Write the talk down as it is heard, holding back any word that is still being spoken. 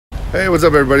Hey, what's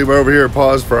up everybody? We're over here at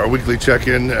PAWS for our weekly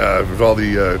check-in with all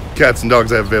the cats and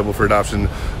dogs I have available for adoption.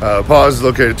 PAWS is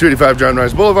located at 285 John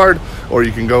Rice Blvd, or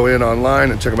you can go in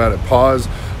online and check them out at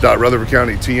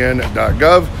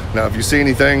PAWS.RutherfordCountyTN.gov. Now, if you see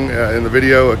anything in the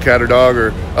video, a cat or dog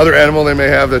or other animal they may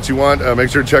have that you want, make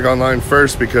sure to check online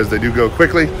first because they do go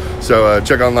quickly. So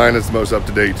check online is the most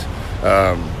up-to-date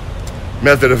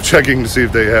method of checking to see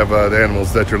if they have the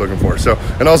animals that you're looking for. So,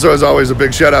 and also, as always, a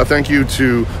big shout out, thank you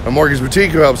to a mortgage boutique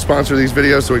who helps sponsor these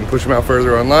videos so we can push them out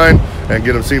further online and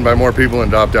get them seen by more people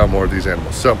and adopt out more of these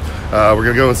animals. So we're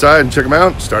gonna go inside and check them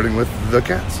out, starting with the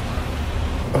cats.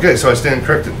 Okay, so I stand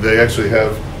corrected. They actually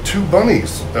have 2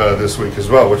 bunnies this week as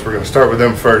well, which we're gonna start with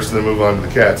them first and then move on to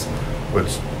the cats,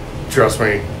 which, trust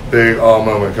me, big all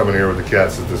moment coming here with the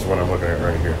cats. This is what I'm looking at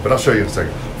right here, but I'll show you in a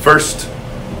second. First,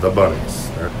 the bunnies.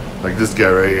 Like this guy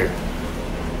right here.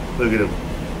 Look at him.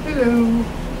 Hello.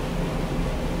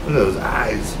 Look at those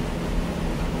eyes.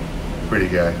 Pretty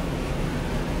guy.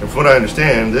 And from what I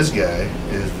understand, this guy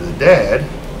is the dad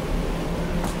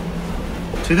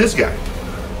to this guy.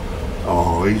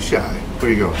 Oh, he's shy.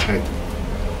 Where you going? Hey,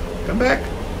 come back.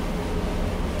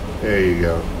 There you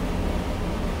go.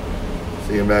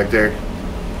 See him back there?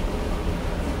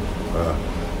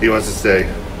 He wants to stay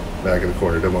back in the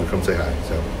corner. Doesn't want to come say hi.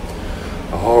 So.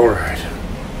 All right,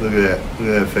 look at that. Look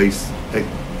at that face. Hey,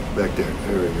 back there.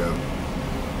 There we go.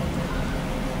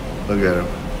 Look at him.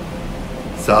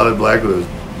 Solid black with those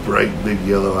bright, big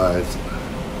yellow eyes.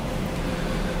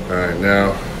 All right,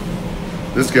 now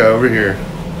this guy over here.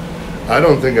 I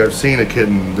don't think I've seen a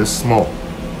kitten this small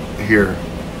here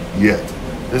yet.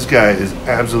 This guy is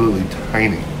absolutely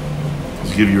tiny.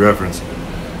 Just to give you a reference.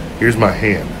 Here's my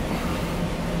hand.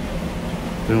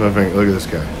 Here's my finger. Look at this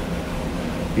guy.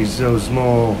 He's so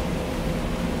small.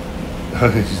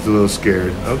 He's a little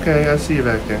scared. Okay, I see you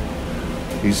back there.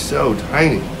 He's so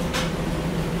tiny.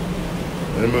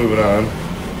 Then moving on.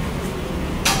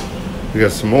 We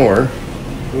got some more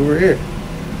over here.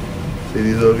 See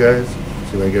these little guys?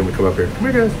 See if I can get them to come up here.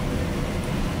 Come here, guys.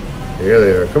 Here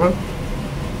they are. Come on.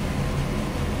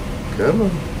 Come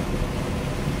on.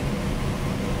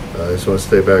 I just want to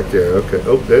stay back there. Okay.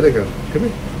 Oh, there they go. Come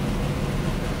here.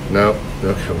 No.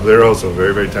 Okay, well, they're also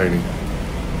very, very tiny,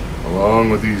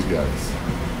 along with these guys.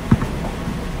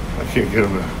 I can't get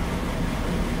them to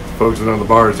focus on the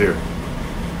bars here.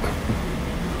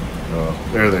 Oh,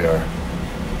 there they are.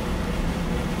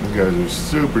 These guys are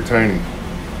super tiny,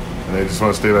 and they just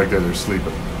want to stay back there. They're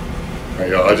sleeping. All right,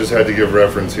 y'all, I just had to give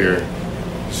reference here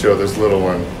to show this little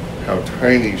one how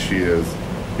tiny she is.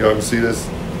 Y'all can see this?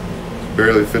 It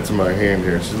barely fits in my hand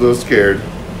here. She's a little scared.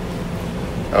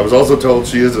 I was also told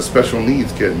she is a special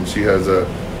needs kitten. She has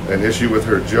an issue with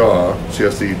her jaw. She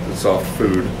has to eat the soft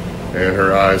food, and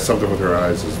her eyes, something with her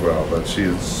eyes as well. But she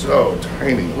is so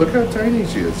tiny. Look how tiny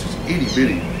she is. She's itty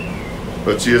bitty.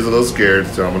 But she is a little scared,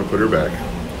 so I'm gonna put her back.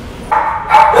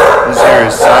 This here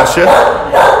is Sasha.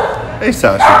 Hey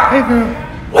Sasha. Hey girl.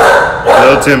 A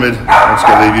little timid. I'm just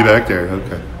gonna leave you back there.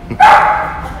 Okay.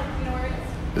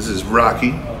 This is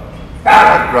Rocky.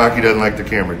 Rocky doesn't like the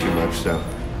camera too much, so.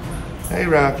 Hey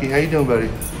Rocky, how you doing, buddy?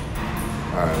 All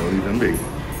right, we'll leave him be.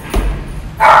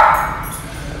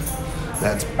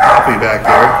 That's Poppy back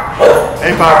there.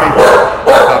 Hey Poppy.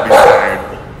 Poppy's tired.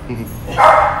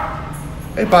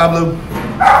 Hey Pablo.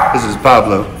 This is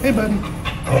Pablo. Hey buddy.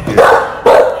 Yeah. Oh,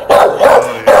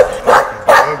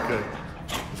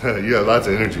 yeah. Okay. You have lots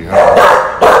of energy, huh?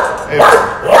 Hey buddy.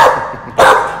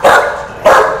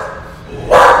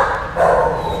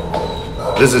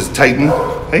 This is Titan.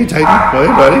 Hey Titan. Well,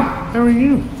 hey buddy. How are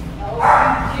you?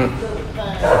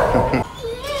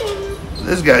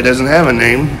 This guy doesn't have a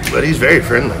name, but he's very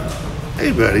friendly.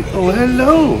 Hey, buddy. Oh,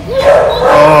 hello.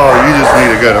 Oh, you just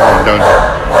need a good home, don't you?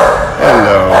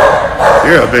 Hello.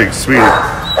 You're a big sweetie.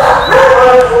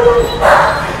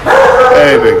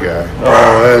 Hey, big guy.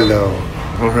 Oh, hello.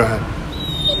 All right.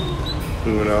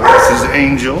 Moving on. This is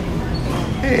Angel.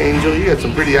 Hey, Angel. You got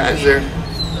some pretty eyes there.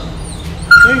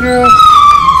 Hey, girl.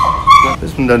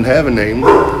 This one doesn't have a name.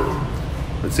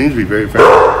 It seems to be very friendly.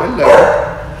 Hello.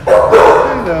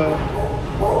 Hello.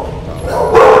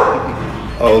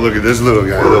 Oh, look at this little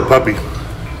guy, little puppy.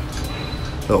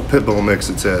 Little pit bull mix,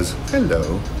 it says.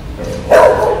 Hello.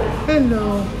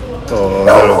 Hello. Oh,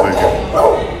 little big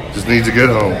guy. Just needs a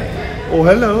good home. Oh,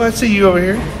 hello. I see you over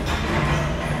here.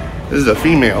 This is a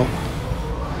female.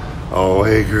 Oh,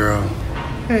 hey, girl.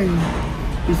 Hey.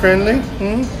 You friendly?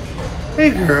 Hmm?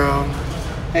 Hey, girl.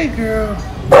 Hey, girl.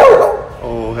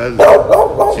 Oh,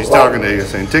 hello. She's talking to you,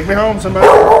 saying, take me home, somebody.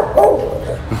 All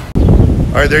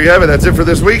right, there you have it. That's it for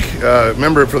this week.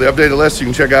 Remember, for the updated list, you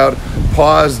can check out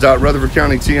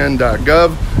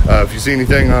PAWS.RutherfordCountyTN.gov. If you see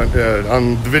anything on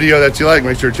the video that you like,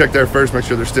 make sure to check there first, make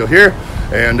sure they're still here,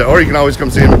 and or you can always come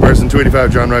see them in person,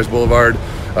 285 John Rice Boulevard,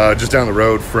 just down the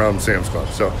road from Sam's Club.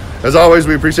 So as always,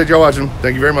 we appreciate y'all watching.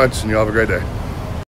 Thank you very much, and y'all have a great day.